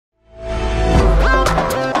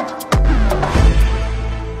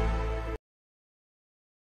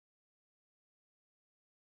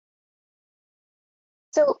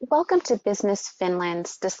So, welcome to Business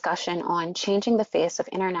Finland's discussion on changing the face of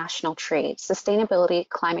international trade, sustainability,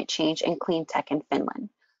 climate change, and clean tech in Finland.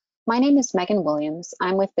 My name is Megan Williams.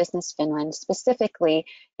 I'm with Business Finland, specifically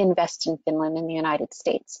Invest in Finland in the United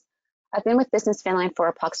States. I've been with Business Finland for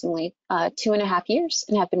approximately 2.5 years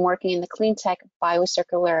and have been working in the clean tech,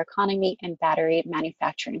 biocircular economy, and battery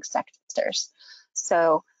manufacturing sectors.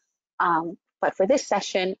 But for this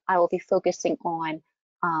session, I will be focusing on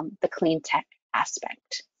the clean tech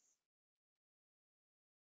aspect.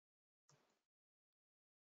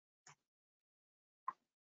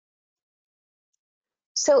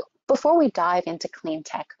 So before we dive into clean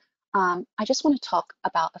tech, I just want to talk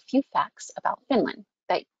about a few facts about Finland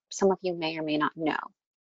that some of you may or may not know.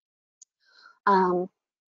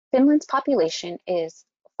 Finland's population is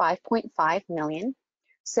 5.5 million,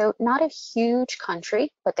 so not a huge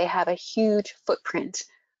country, but they have a huge footprint.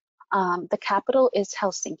 The capital is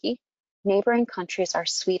Helsinki. Neighboring countries are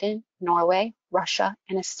Sweden, Norway, Russia,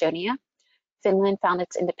 and Estonia. Finland found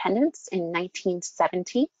its independence in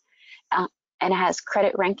 1970 and has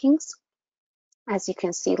credit rankings, as you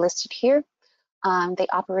can see listed here. They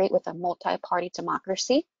operate with a multi-party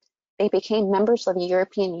democracy. They became members of the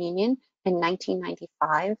European Union in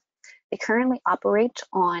 1995. They currently operate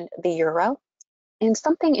on the euro. And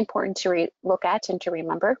something important to look at and to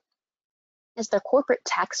remember is their corporate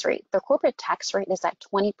tax rate. Their corporate tax rate is at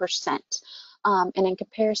 20%. And in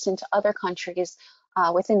comparison to other countries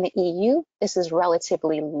within the EU, this is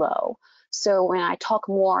relatively low. So when I talk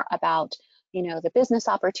more about, the business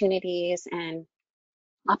opportunities and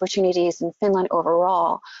opportunities in Finland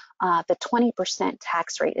overall, the 20%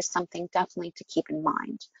 tax rate is something definitely to keep in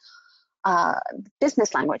mind.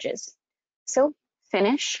 Business languages. So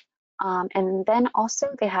Finnish, and then also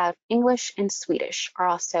they have English and Swedish are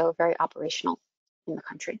also very operational in the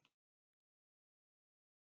country.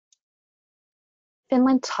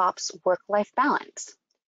 Finland tops work-life balance.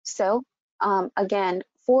 So again,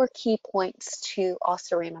 4 key points to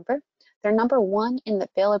also remember. They're number 1 in the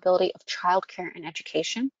availability of childcare and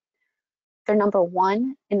education. They're number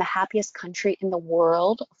 1 in the happiest country in the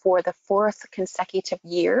world for the 4th consecutive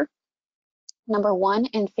year. Number 1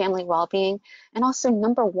 in family well-being, and also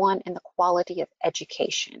number 1 in the quality of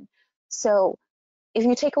education. So if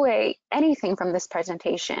you take away anything from this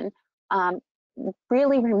presentation,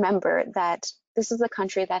 really remember that this is a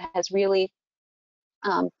country that has really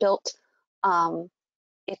built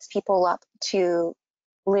its people up to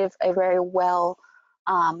live a very well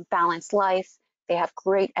balanced life. They have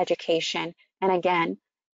great education. And again,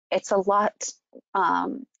 it's a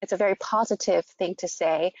very positive thing to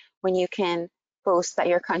say when you can boast that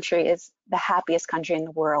your country is the happiest country in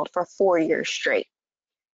the world for 4 years straight.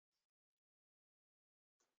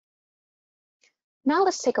 Now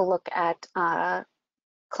let's take a look at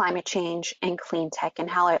climate change and clean tech and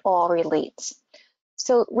how it all relates.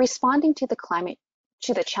 So responding to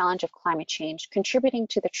the challenge of climate change, contributing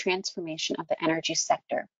to the transformation of the energy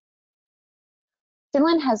sector.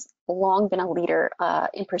 Finland has long been a leader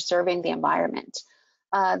in preserving the environment.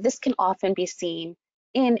 This can often be seen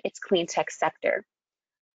in its clean tech sector.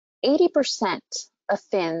 80% of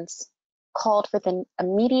Finns called for the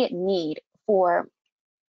immediate need for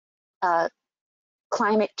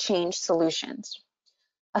climate change solutions.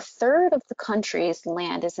 A third of the country's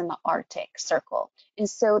land is in the Arctic Circle, and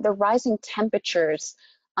so the rising temperatures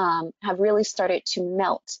have really started to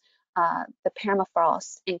melt the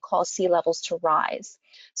permafrost and cause sea levels to rise.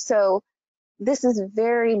 So this is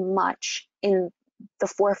very much in the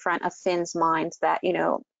forefront of Finns' minds that,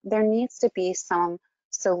 there needs to be some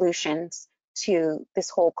solutions to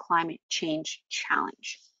this whole climate change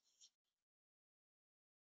challenge.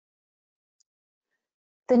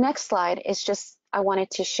 The next slide is just, I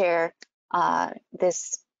wanted to share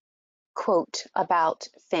this quote about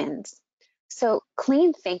Finns. So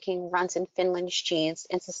clean thinking runs in Finland's genes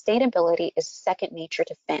and sustainability is second nature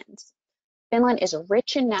to Finns. Finland is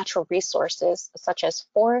rich in natural resources such as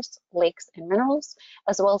forests, lakes, and minerals,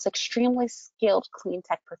 as well as extremely skilled clean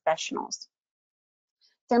tech professionals.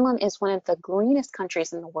 Finland is one of the greenest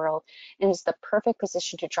countries in the world and is the perfect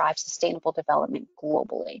position to drive sustainable development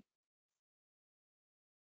globally.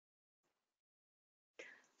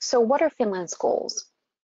 So what are Finland's goals?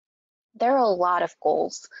 There are a lot of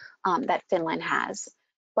goals that Finland has,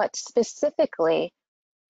 but specifically,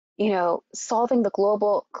 solving the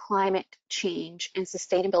global climate change and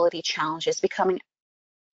sustainability challenges becoming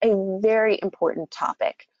a very important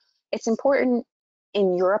topic. It's important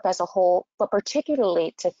in Europe as a whole, but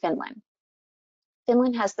particularly to Finland.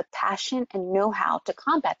 Finland has the passion and know-how to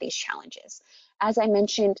combat these challenges. As I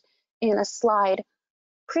mentioned in a slide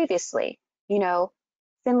previously,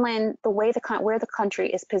 Finland, where the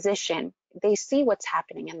country is positioned, they see what's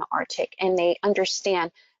happening in the Arctic and they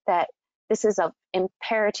understand that this is of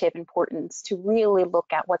imperative importance to really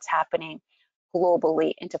look at what's happening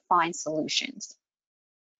globally and to find solutions.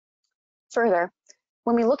 Further,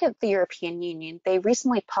 when we look at the European Union, they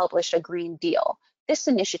recently published a Green Deal. This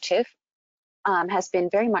initiative has been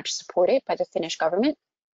very much supported by the Finnish government,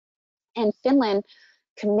 and Finland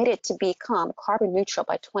committed to become carbon neutral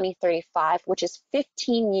by 2035, which is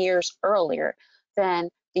 15 years earlier than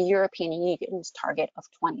the European Union's target of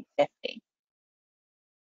 2050.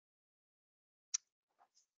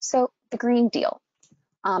 So the Green Deal.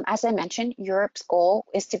 As I mentioned, Europe's goal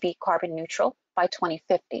is to be carbon neutral by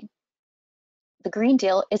 2050. The Green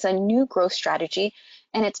Deal is a new growth strategy,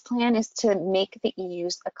 and its plan is to make the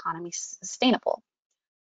EU's economy sustainable.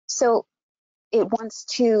 So it wants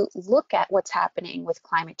to look at what's happening with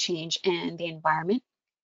climate change and the environment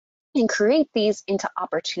and create these into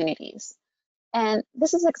opportunities. And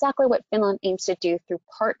this is exactly what Finland aims to do through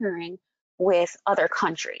partnering with other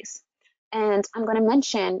countries. And I'm going to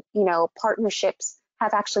mention, partnerships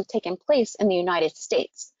have actually taken place in the United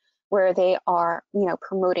States, where they are,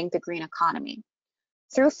 promoting the green economy.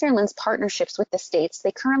 Through Finland's partnerships with the states,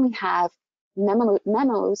 they currently have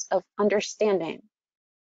memorandums of understanding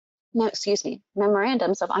with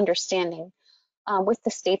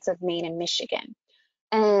the states of Maine and Michigan.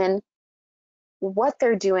 And what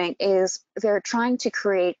they're doing is they're trying to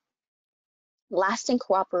create lasting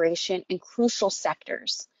cooperation in crucial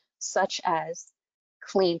sectors, such as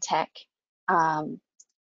clean tech,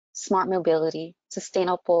 smart mobility,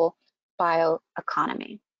 sustainable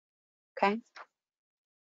bioeconomy, okay?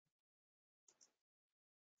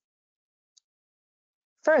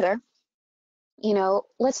 Further,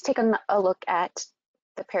 let's take a look at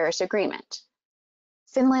the Paris Agreement.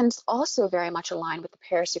 Finland's also very much aligned with the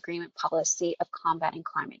Paris Agreement policy of combating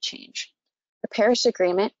climate change. The Paris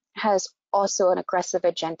Agreement has also an aggressive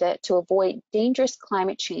agenda to avoid dangerous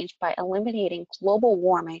climate change by eliminating global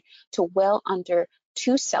warming to well under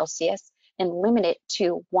 2 Celsius and limit it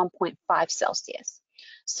to 1.5 Celsius.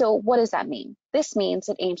 So what does that mean? This means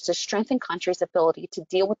it aims to strengthen countries' ability to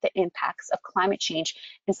deal with the impacts of climate change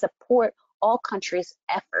and support all countries'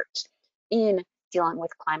 efforts in dealing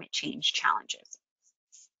with climate change challenges.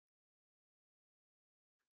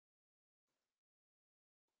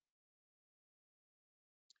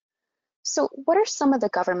 So what are some of the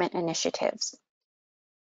government initiatives?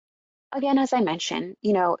 Again, as I mentioned,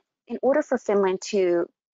 in order for Finland to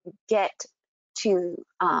get to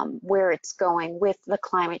where it's going with the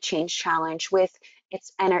climate change challenge, with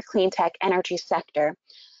its clean tech energy sector,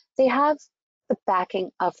 they have the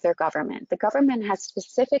backing of their government. The government has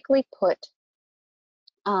specifically put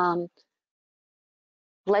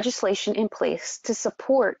legislation in place to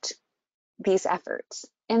support these efforts.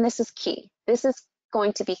 And this is key. This is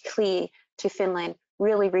going to be key to Finland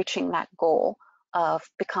really reaching that goal of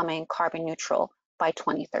becoming carbon neutral by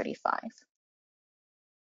 2035.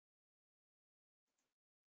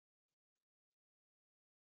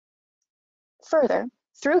 Further,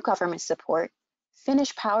 through government support,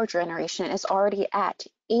 Finnish power generation is already at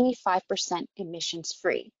 85% emissions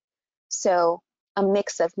free. So a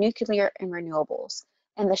mix of nuclear and renewables.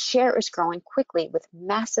 And the share is growing quickly with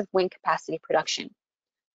massive wind capacity production.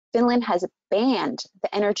 Finland has banned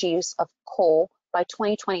the energy use of coal by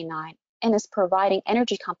 2029 and is providing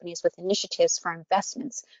energy companies with initiatives for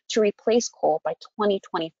investments to replace coal by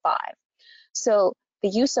 2025. So the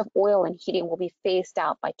use of oil and heating will be phased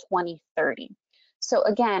out by 2030. So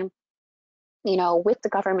again, with the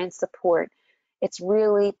government support, it's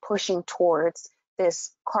really pushing towards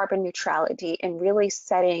this carbon neutrality and really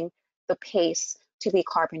setting the pace to be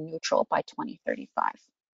carbon neutral by 2035.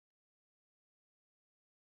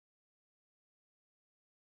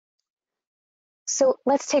 So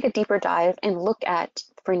let's take a deeper dive and look at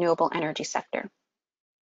the renewable energy sector.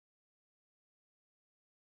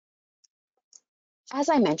 As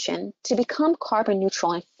I mentioned, to become carbon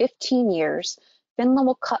neutral in 15 years, Finland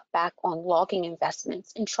will cut back on logging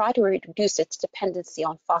investments and try to reduce its dependency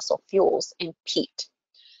on fossil fuels and peat.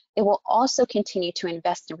 It will also continue to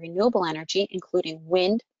invest in renewable energy, including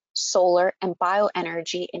wind, solar, and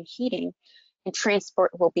bioenergy, and heating, and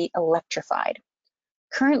transport will be electrified.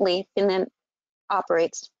 Currently, Finland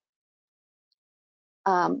operates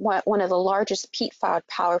one of the largest peat-fired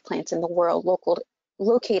power plants in the world,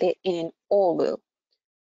 located in Oulu.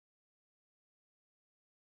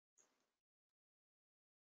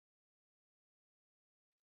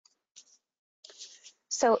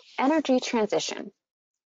 So energy transition.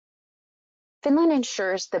 Finland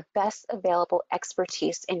ensures the best available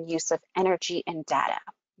expertise and use of energy and data,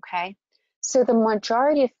 okay? So the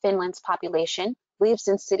majority of Finland's population lives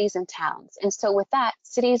in cities and towns. And so with that,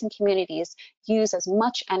 cities and communities use as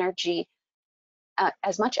much energy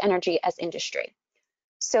as industry.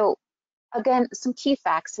 So again, some key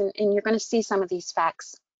facts, and you're going to see some of these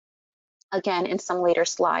facts again in some later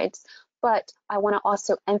slides, but I want to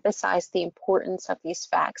also emphasize the importance of these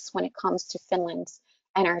facts when it comes to Finland's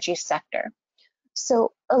energy sector.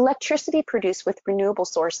 So electricity produced with renewable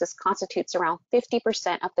sources constitutes around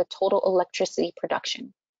 50% of the total electricity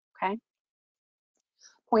production, okay?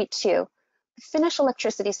 Point two, the Finnish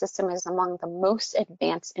electricity system is among the most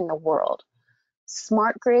advanced in the world.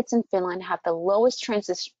 Smart grids in Finland have the lowest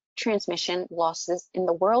transmission losses in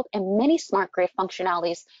the world, and many smart grid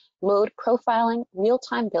functionalities, load profiling,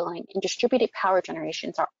 real-time billing, and distributed power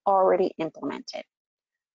generations are already implemented.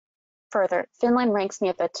 Further, Finland ranks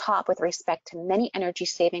near the top with respect to many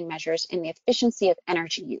energy-saving measures in the efficiency of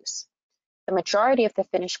energy use. The majority of the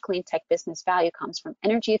Finnish Cleantech business value comes from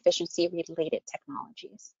energy efficiency-related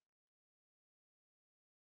technologies.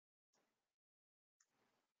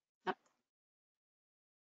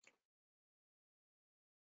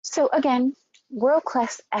 So again,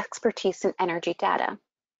 world-class expertise in energy data.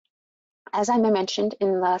 As I mentioned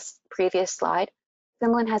in the previous slide,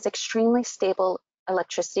 Finland has extremely stable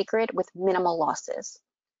electricity grid with minimal losses.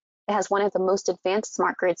 It has one of the most advanced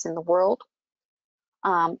smart grids in the world.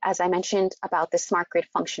 As I mentioned about the smart grid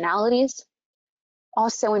functionalities,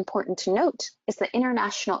 also important to note is the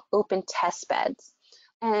international open test beds.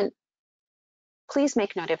 And please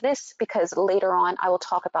make note of this because later on I will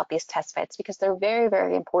talk about these test beds because they're very,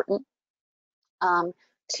 very important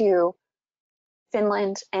to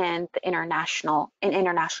Finland and the international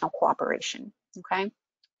cooperation, okay?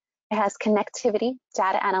 It has connectivity,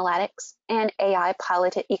 data analytics, and AI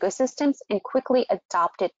piloted ecosystems and quickly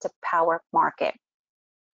adopted to power market.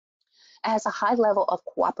 It has a high level of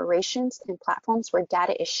cooperations and platforms where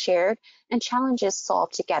data is shared and challenges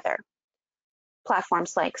solved together.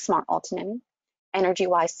 Platforms like Smart Autonomy,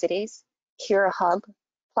 Energy-Wise Cities, Kira Hub,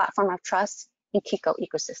 Platform of Trust, and Kiko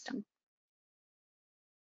ecosystem.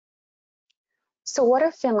 So what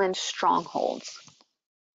are Finland's strongholds?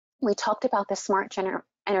 We talked about the smart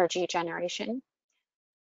energy generation.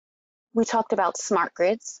 We talked about smart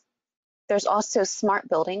grids. There's also smart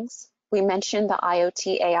buildings. We mentioned the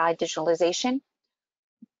IoT, AI digitalization,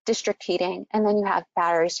 district heating, and then you have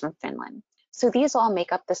batteries from Finland. So these all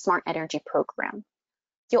make up the smart energy program.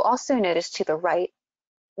 You'll also notice to the right,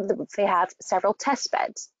 they have several test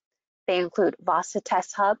beds. They include Vasa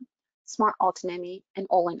Test Hub, Smart Autonomy, and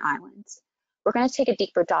Olin Islands. We're going to take a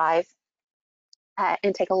deeper dive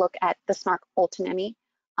and take a look at the Smart Autonomy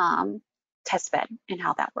test bed and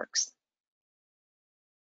how that works.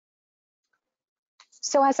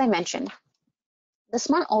 So as I mentioned, the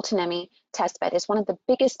Smart Autonomy testbed is one of the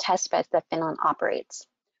biggest testbeds that Finland operates.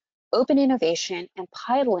 Open innovation and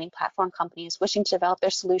piloting platform companies wishing to develop their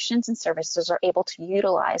solutions and services are able to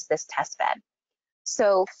utilize this testbed.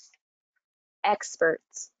 So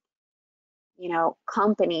experts,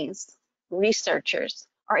 companies, researchers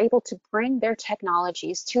are able to bring their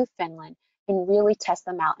technologies to Finland and really test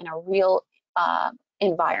them out in a real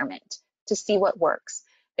environment to see what works.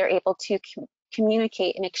 They're able to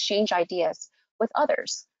communicate and exchange ideas with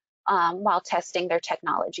others while testing their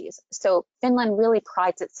technologies. So Finland really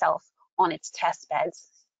prides itself on its test beds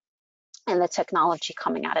and the technology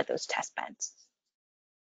coming out of those test beds.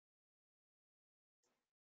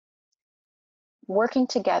 Working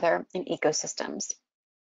together in ecosystems.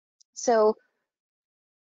 So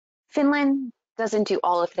Finland doesn't do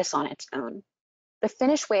all of this on its own. The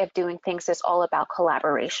Finnish way of doing things is all about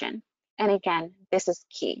collaboration. And again, this is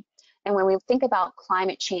key. And when we think about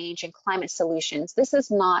climate change and climate solutions, this is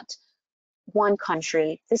not one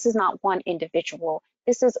country, this is not one individual,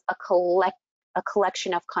 this is a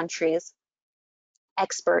collection of countries,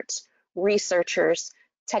 experts, researchers,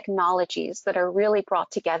 technologies that are really brought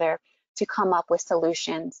together to come up with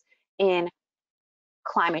solutions in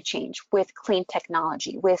climate change, with clean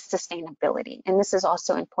technology, with sustainability. And this is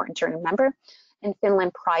also important to remember, and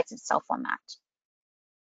Finland prides itself on that.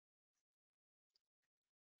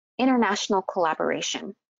 International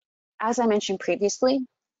collaboration. As I mentioned previously,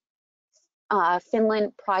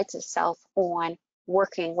 Finland prides itself on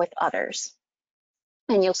working with others.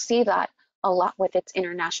 And you'll see that a lot with its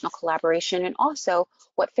international collaboration and also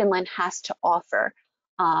what Finland has to offer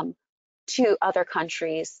to other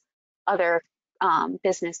countries, other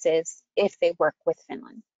businesses, if they work with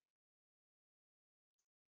Finland.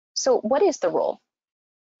 So what is the role?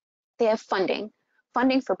 They have funding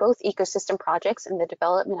for both ecosystem projects and the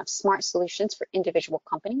development of smart solutions for individual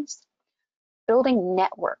companies, building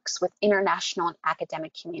networks with international and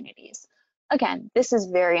academic communities. again, this is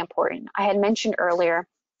very important. I had mentioned earlier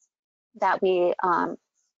that we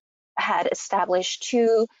had established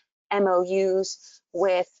 2 MOUs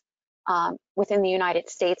with within the United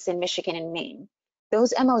States in Michigan and Maine.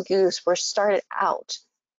 Those MOUs were started out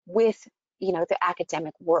with, the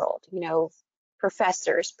academic world,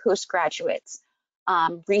 professors, postgraduates,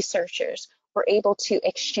 researchers were able to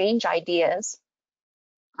exchange ideas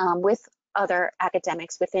with other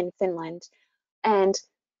academics within Finland and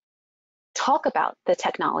talk about the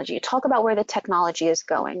technology, talk about where the technology is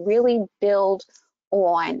going, really build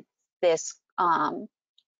on this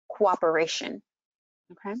cooperation,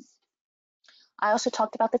 okay? I also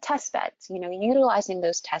talked about the test beds, utilizing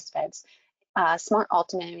those test beds, Smart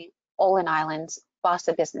Ultimately, Olin Islands,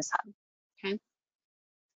 Vasa Business Hub, okay?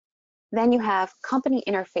 Then you have company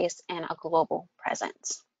interface and a global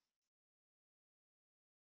presence.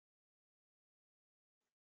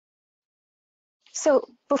 So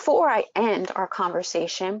before I end our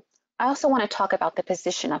conversation, I also want to talk about the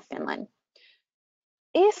position of Finland.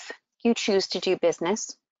 If you choose to do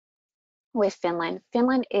business with Finland,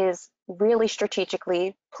 Finland is really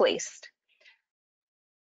strategically placed.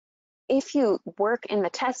 If you work in the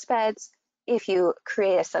test beds, if you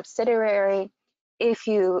create a subsidiary, if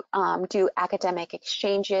you do academic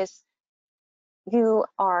exchanges, you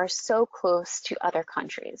are so close to other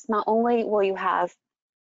countries. Not only will you have,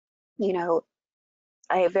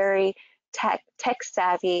 a very tech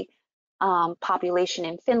savvy population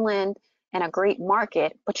in Finland and a great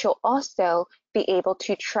market, but you'll also be able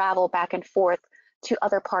to travel back and forth to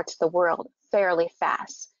other parts of the world fairly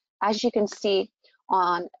fast. As you can see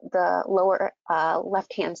on the lower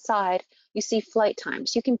left-hand side, you see flight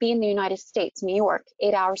times. You can be in the United States, New York,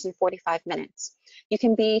 8 hours and 45 minutes. You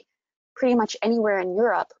can be pretty much anywhere in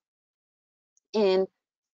Europe in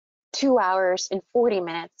 2 hours and 40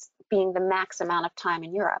 minutes, being the max amount of time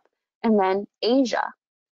in Europe. And then Asia,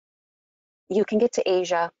 you can get to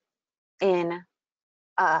Asia in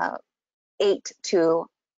 8 to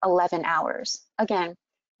 11 hours. Again,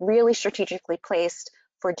 really strategically placed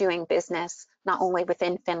for doing business, not only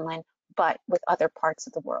within Finland, but with other parts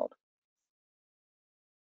of the world.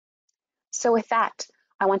 So with that,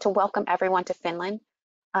 I want to welcome everyone to Finland.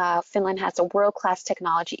 Finland has a world-class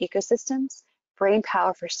technology ecosystems, brain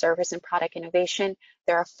power for service and product innovation.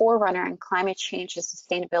 They're a forerunner in climate change and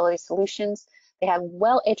sustainability solutions. They have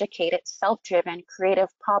well-educated, self-driven, creative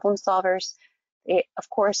problem solvers. Of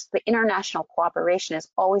course, the international cooperation is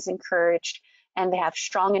always encouraged, and they have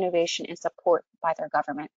strong innovation and support by their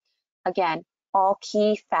government. Again, all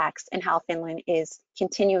key facts in how Finland is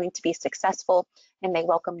continuing to be successful, and they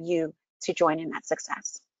welcome you to join in that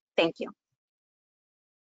success. Thank you.